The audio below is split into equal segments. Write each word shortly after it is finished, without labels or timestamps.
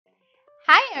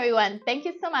everyone, thank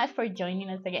you so much for joining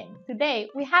us again.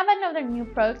 Today we have another new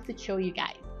product to show you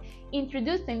guys.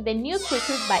 Introducing the new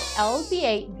Quickie by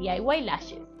LLBA DIY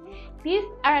lashes. These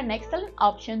are an excellent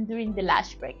option during the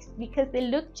lash breaks because they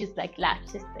look just like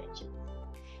lash extensions.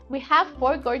 We have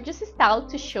 4 gorgeous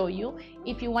styles to show you.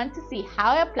 If you want to see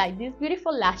how I apply these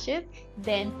beautiful lashes,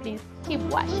 then please keep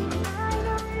watching.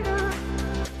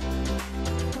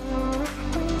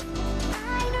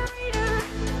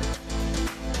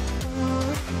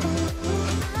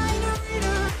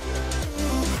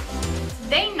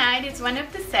 Day night is one of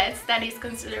the sets that is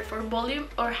considered for volume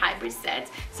or hybrid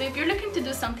sets. So if you're looking to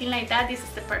do something like that, this is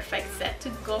the perfect set to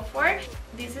go for.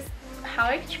 This is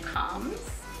how it comes.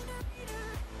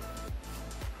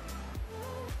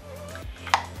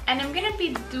 And I'm gonna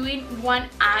be doing one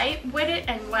eye with it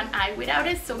and one eye without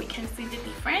it so we can see the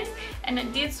difference. And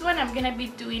in this one, I'm gonna be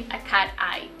doing a cat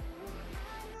eye.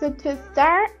 So to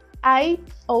start, I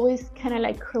always kind of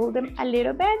like curl them a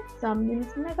little bit, so I'm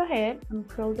just gonna go ahead and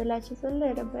curl the lashes a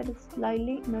little bit,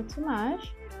 slightly, not too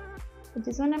much. I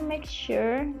just want to make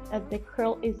sure that the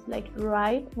curl is like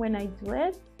right when I do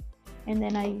it, and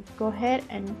then I go ahead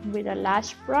and with a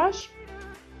lash brush,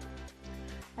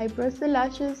 I brush the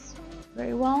lashes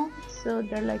very well so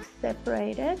they're like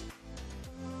separated.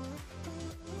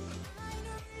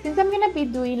 Since I'm gonna be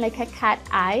doing like a cat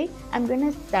eye, I'm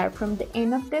gonna start from the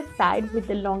end of the side with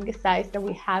the longest size that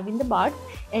we have in the box,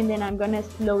 and then I'm gonna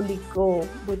slowly go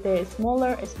with the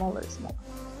smaller.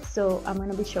 So I'm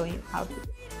gonna be showing you how to do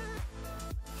it.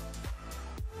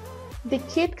 The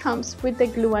kit comes with the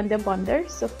glue and the bonder.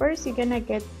 So first you're gonna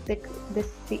get the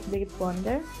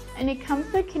bonder, and it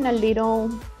comes like in a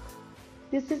little.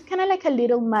 This is kind of like a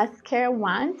little mascara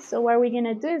wand. So what we're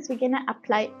gonna do is we're gonna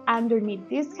apply underneath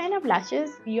these kind of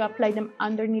lashes. You apply them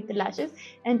underneath the lashes,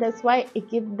 and that's why it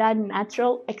gives that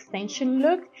natural extension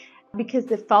look, because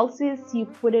the falsies you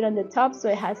put it on the top, so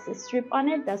it has a strip on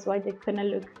it. That's why they kind of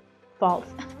look false.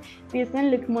 This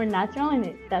one looks more natural,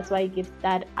 and that's why it gives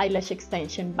that eyelash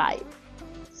extension vibe.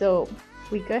 So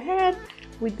we go ahead,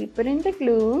 we dip it in the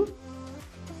glue.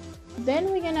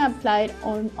 Then we're gonna apply it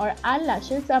on our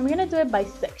eyelashes. So I'm gonna do it by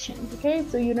sections, okay?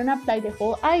 So you don't apply the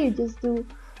whole eye, you just do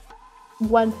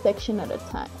one section at a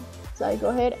time. So I go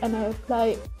ahead and I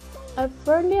apply a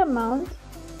fairly amount,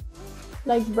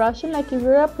 like brushing like if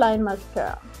you're applying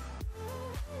mascara.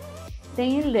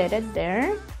 Then you let it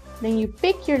there. Then you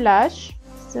pick your lash.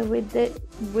 So with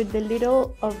the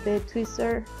little of the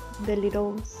tweezer, the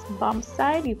little bump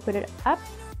side, you put it up,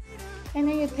 and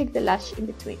then you take the lash in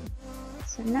between.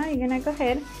 So now you're gonna go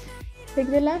ahead,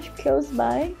 take the lash close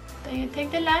by. Then you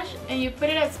take the lash and you put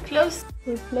it as close.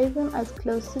 We place them as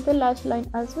close to the lash line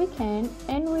as we can,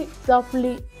 and we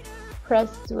softly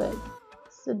press to it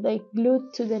so they glue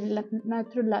to the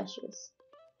natural lashes.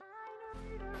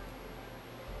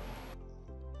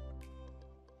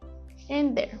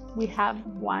 And there we have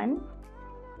one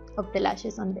of the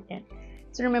lashes on the end.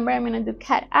 So remember, I'm gonna do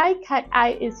cat eye. Cat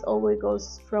eye is always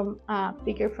goes from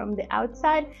bigger from the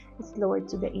outside, it's lower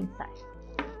to the inside.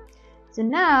 So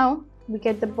now we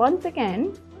get the buns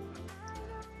again,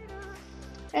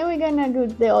 and we're gonna do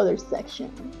the other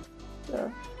section. So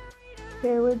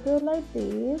here we do it like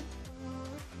this,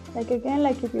 like again,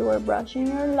 like if you were brushing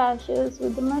your lashes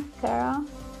with the mascara.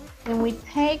 And we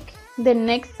take the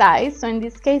next size. So in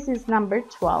this case it's number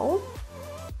 12.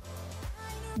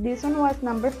 This one was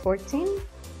number 14.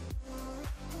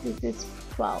 This is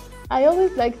 12. I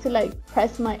always like to like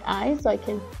press my eye so I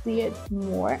can see it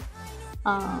more.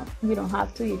 You don't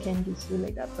have to, you can just do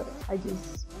like that, but I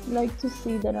just like to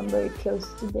see that I'm very close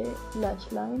to the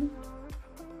lash line.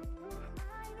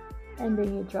 And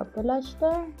then you drop the lash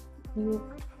there. You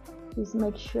just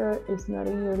make sure it's not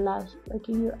in your lash, like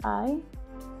in your eye,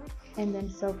 and then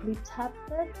softly tap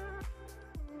it.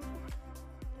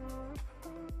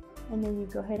 And then you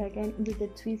go ahead again with the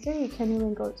tweezer. You can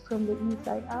even go from the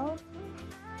inside out.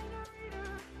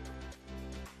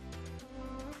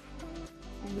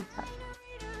 And you tap.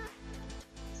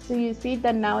 So you see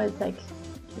that now it's like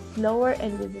it's lower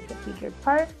and this is the bigger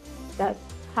part. That's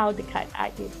how the cat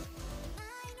eye is.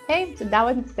 Okay, so that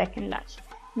was the second lash.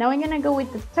 Now we're gonna go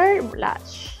with the third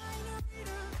lash.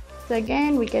 So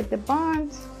again, we get the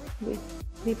buns. We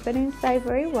dip it inside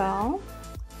very well.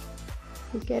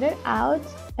 We get it out,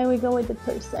 and we go with the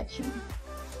third section.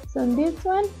 So in this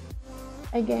one,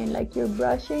 again, like you're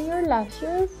brushing your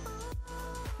lashes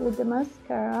with the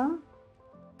mascara,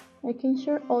 making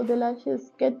sure all the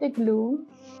lashes get the glue.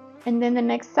 And then the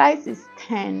next size is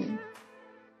 10.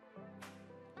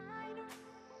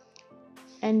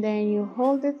 And then you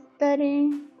hold it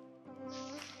steady.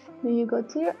 Then you go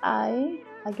to your eye,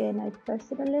 again I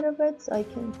press it a little bit so I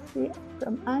can see it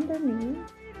from underneath,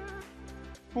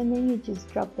 and then you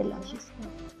just drop the lashes in.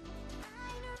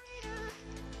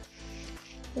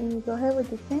 Then you go ahead with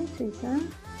the same tweezer,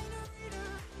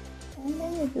 and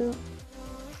then you do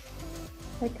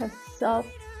like a soft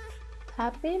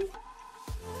tapping.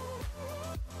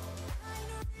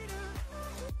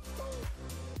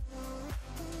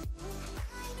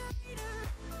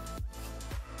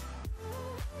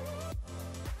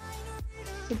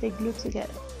 So they glue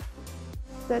together.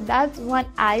 So that's one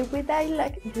eye with the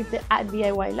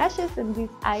DIY lashes, and this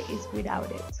eye is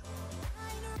without it.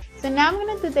 So now I'm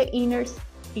gonna do the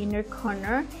inner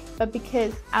corner, but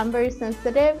because I'm very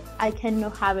sensitive, I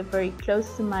cannot have it very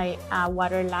close to my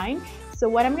waterline. So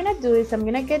what I'm gonna do is I'm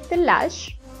gonna get the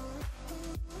lash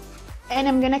and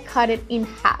I'm gonna cut it in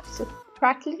half. So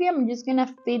practically I'm just gonna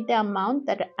fit the amount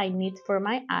that I need for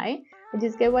my eye. I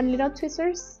just get one little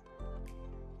scissors.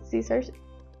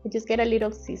 I just get a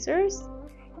little scissors,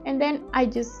 and then I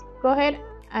just go ahead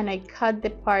and I cut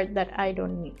the part that I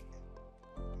don't need.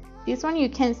 This one you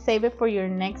can save it for your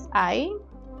next eye.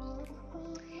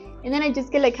 And then I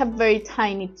just get like a very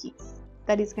tiny piece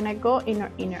that is gonna go in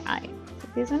our inner eye. So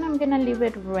this one I'm gonna leave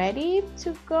it ready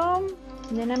to go.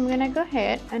 And then I'm gonna go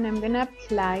ahead and I'm gonna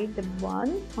apply the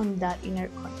bond on that inner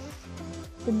corner.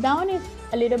 So that one is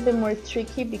a little bit more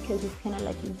tricky because it's kind of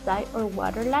like inside our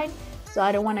waterline. So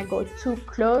I don't want to go too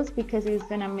close because it's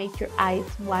gonna make your eyes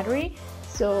watery.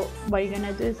 So what you're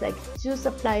gonna do is like just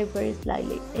apply it very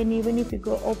slightly, and even if you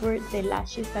go over the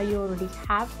lashes that you already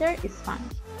have there, it's fine.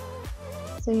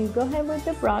 So you go ahead with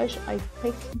the brush. I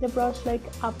take the brush like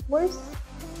upwards,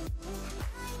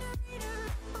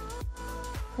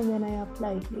 and then I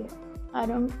apply here.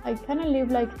 I kind of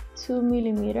leave like 2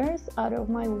 millimeters out of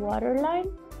my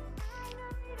waterline.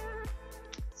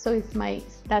 So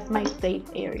that's my safe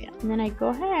area. And then I go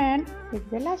ahead with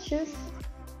the lashes,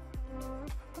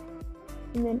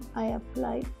 and then I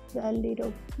apply the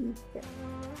little piece there.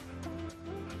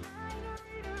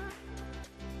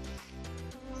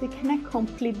 So it kind of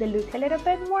complete the look a little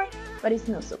bit more, but it's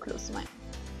not so close to mine.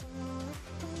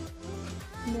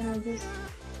 And then I just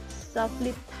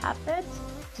softly tap it,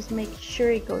 just make sure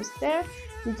it goes there.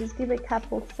 You just give it a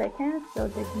couple seconds so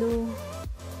the glue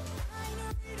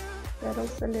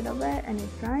settles a little bit and it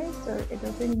dries so it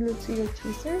doesn't glue to your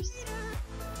tweezers.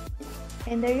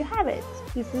 And there you have it.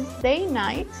 This is day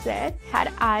 9 set.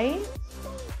 Had eye,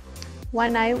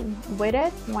 one eye with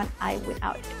it, one eye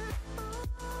without it.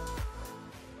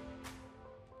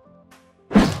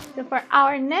 So for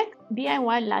our next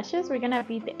DIY lashes, we're gonna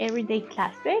be the Everyday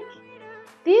Classic.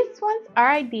 These ones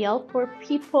are ideal for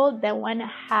people that wanna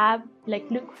have like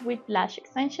look with lash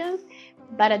extensions,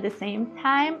 but at the same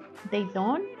time they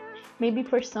don't. Maybe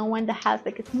for someone that has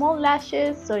like small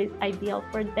lashes, so it's ideal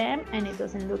for them and it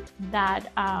doesn't look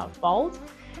that bold.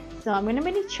 So I'm gonna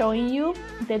be showing you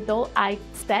the doll eye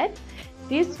set.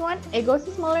 This one, it goes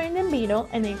smaller in the middle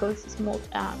and it goes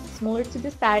smaller to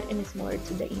the side and smaller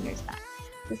to the inner side.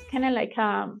 It's kind of like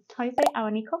how you say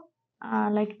abanico,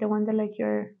 like the one that like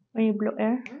when you blow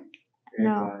air.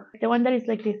 No, the one that is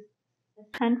like this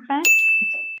hand fan.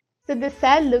 So the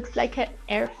set looks like an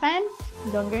air fan,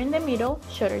 longer in the middle,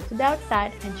 shorter to the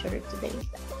outside, and shorter to the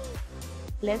inside.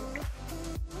 Let's go.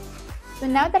 So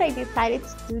now that I decided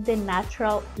to do the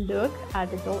natural look,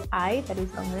 the doll eye that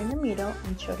is longer in the middle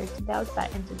and shorter to the outside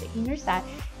and to the inner side,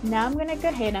 now I'm gonna go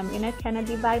ahead, I'm gonna kind of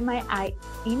divide my eye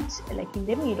into like in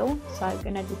the middle. So I'm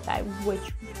gonna decide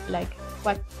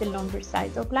what's the longer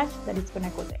size of lash that is gonna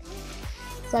go there.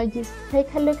 So I just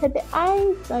take a look at the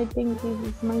eye. So I think this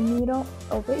is my middle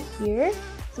over here.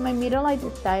 So my middle, I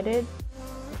decided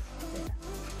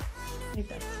like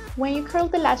that. When you curl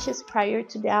the lashes prior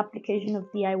to the application of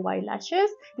DIY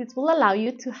lashes, this will allow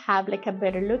you to have like a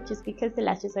better look just because the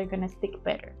lashes are gonna stick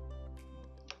better.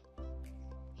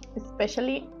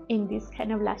 Especially in these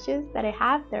kind of lashes that I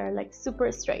have, they're like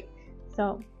super straight.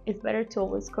 So it's better to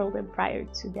always curl them prior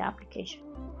to the application.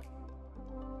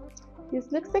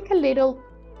 This looks like a little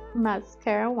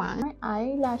mascara one. My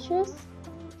eyelashes,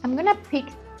 I'm gonna pick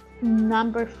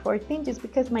number 14 just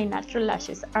because my natural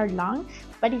lashes are long,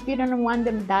 but if you don't want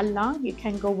them that long, you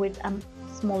can go with a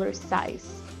smaller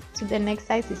size. So the next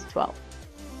size is 12.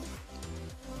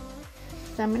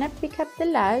 So I'm gonna pick up the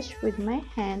lash with my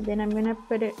hand, then I'm gonna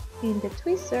put it in the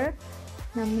tweezer,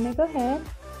 and I'm gonna go ahead,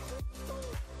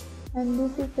 and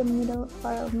this is the middle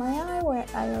part of my eye where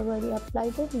I already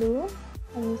applied the glue,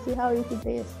 and you see how easy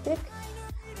they stick.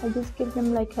 I just give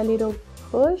them like a little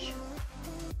push,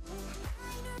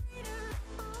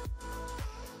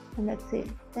 and that's it.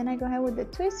 Then I go ahead with the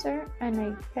tweezer and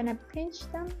I kind of pinch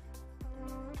them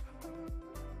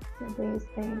so they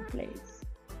stay in place.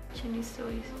 It's so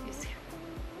easy.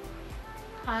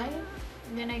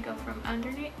 Then I go from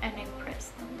underneath and I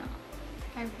press them down.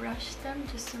 I brush them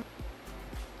just so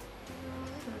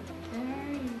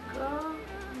there you go.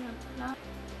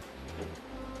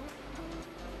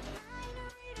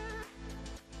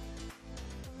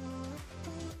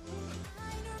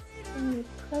 And you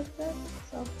press it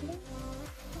softly.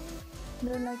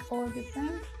 They're like all the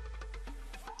same.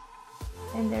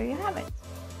 And there you have it.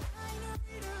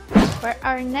 For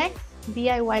our next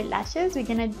DIY lashes, we're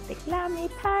gonna do the Glammy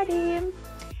Party.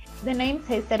 The name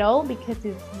says it all because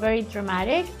it's very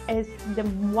dramatic. It's the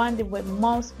one with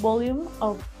most volume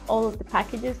of all of the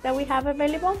packages that we have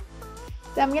available.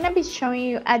 So I'm gonna be showing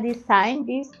you a design.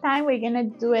 This time we're gonna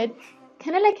do it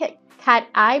kind of like a cat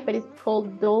eye, but it's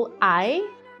called doll eye,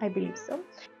 I believe so.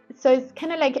 So it's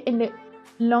kind of like in the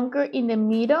longer in the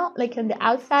middle, like on the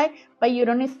outside, but you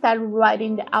don't start right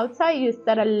in the outside. You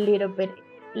start a little bit,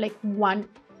 like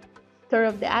 1/3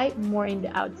 of the eye more in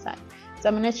the outside. So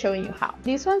I'm gonna show you how.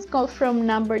 These ones go from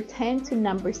number 10 to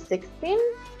number 16.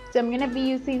 So I'm gonna be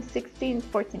using 16,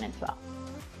 14, and 12.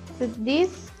 So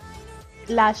these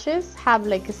lashes have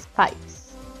like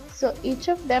spikes. So each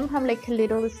of them have like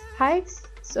little spikes.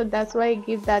 So that's why I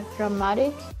give that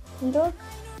dramatic look.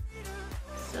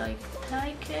 So I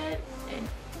take it and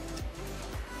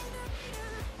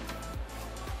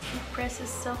press it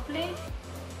softly.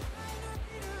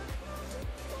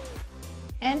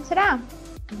 And ta-da!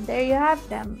 There you have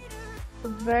them.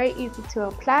 Very easy to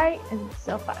apply and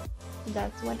so fast.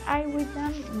 That's what I would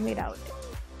them without it.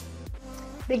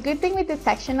 The good thing with the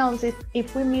sectionals is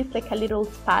if we miss like a little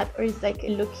spot or it's like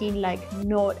looking like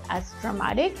not as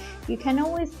dramatic, you can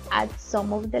always add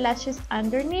some of the lashes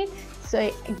underneath so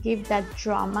it gives that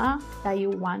drama that you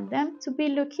want them to be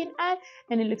looking at,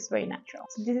 and it looks very natural.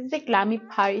 So this is the Glammy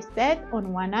Party set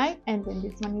on one eye, and then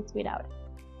this one is without it.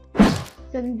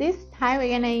 So this time we're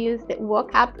gonna use the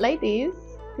walk up like this.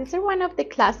 These are one of the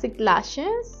classic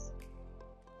lashes.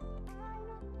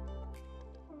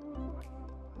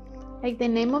 Like the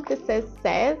name of the set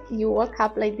says, you walk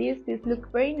up like this. These look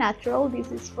very natural.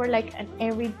 This is for like an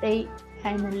everyday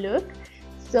kind of look.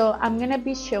 So I'm gonna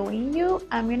be showing you.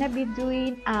 I'm gonna be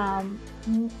doing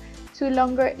two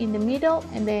longer in the middle,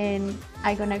 and then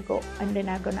I'm gonna go and then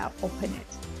I'm gonna open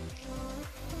it.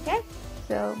 Okay,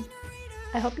 so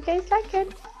I hope you guys like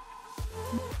it.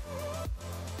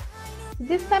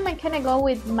 This time I kind of go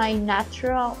with my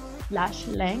natural lash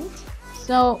length.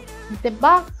 So the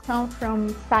box comes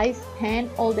from size 10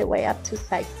 all the way up to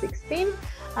size 16.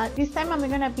 This time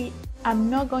I'm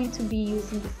not going to be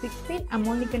using the 16. I'm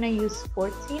only gonna use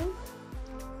 14,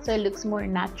 so it looks more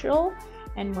natural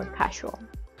and more casual.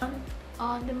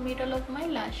 On the middle of my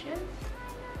lashes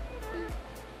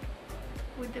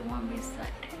with the one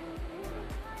beside.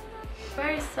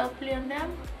 Very softly on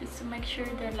them, just to make sure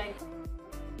they're like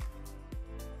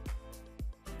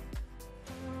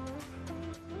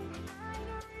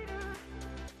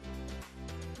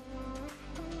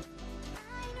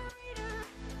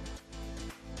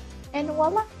and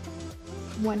voila!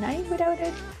 One eye without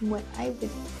it, one eye with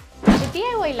it. The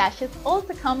DIY lashes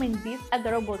also come in these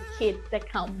adorable kits that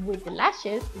come with the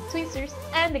lashes, the tweezers,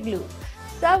 and the glue.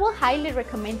 So I will highly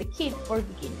recommend the kit for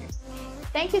beginners.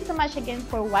 Thank you so much again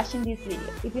for watching this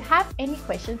video. If you have any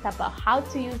questions about how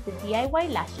to use the DIY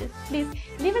lashes, please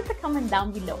leave us a comment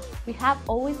down below. We have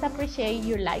always appreciated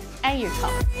your likes and your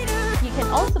comments. You can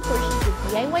also purchase the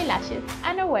DIY lashes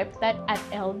on our website at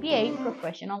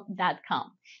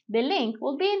LLBAprofessional.com. The link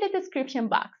will be in the description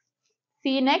box.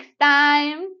 See you next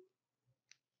time!